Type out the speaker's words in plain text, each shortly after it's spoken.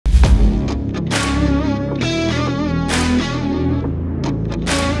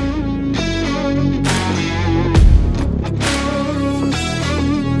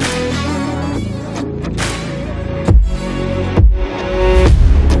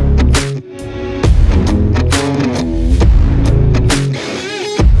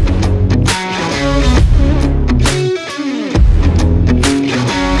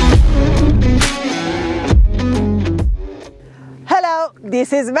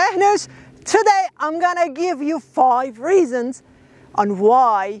Mehnus, today I'm gonna give you 5 reasons on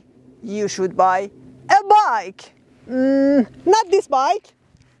why you should buy a bike. Not this bike,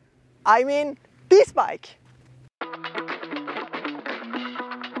 I mean this bike.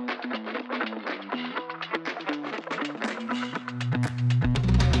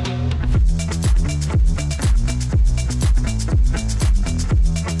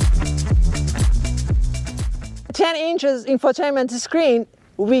 Ten inches infotainment screen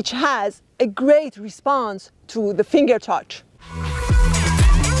which has a great response to the finger touch.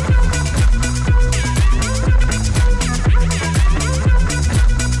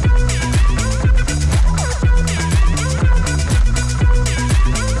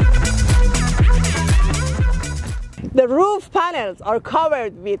 The roof panels are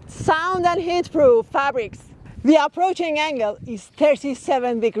covered with sound and heat-proof fabrics. The approaching angle is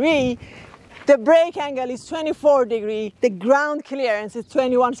 37 degrees. The brake angle is 24 degrees, the ground clearance is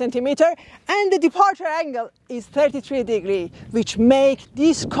 21 centimeters, and the departure angle is 33 degrees, which make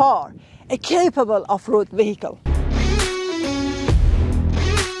this car a capable off-road vehicle.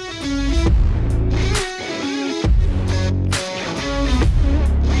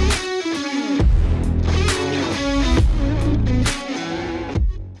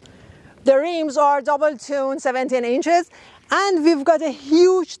 The rims are double tune 17 inches, and we've got a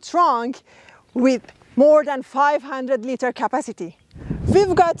huge trunk with more than 500-liter capacity.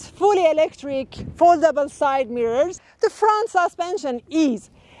 We've got fully electric foldable side mirrors. The front suspension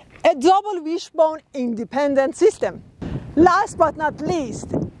is a double wishbone independent system. Last but not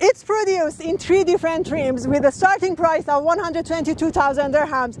least, it's produced in 3 different trims with a starting price of 122,000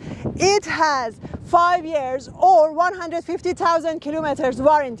 dirhams. It has 5 years or 150,000 kilometers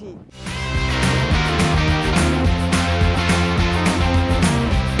warranty.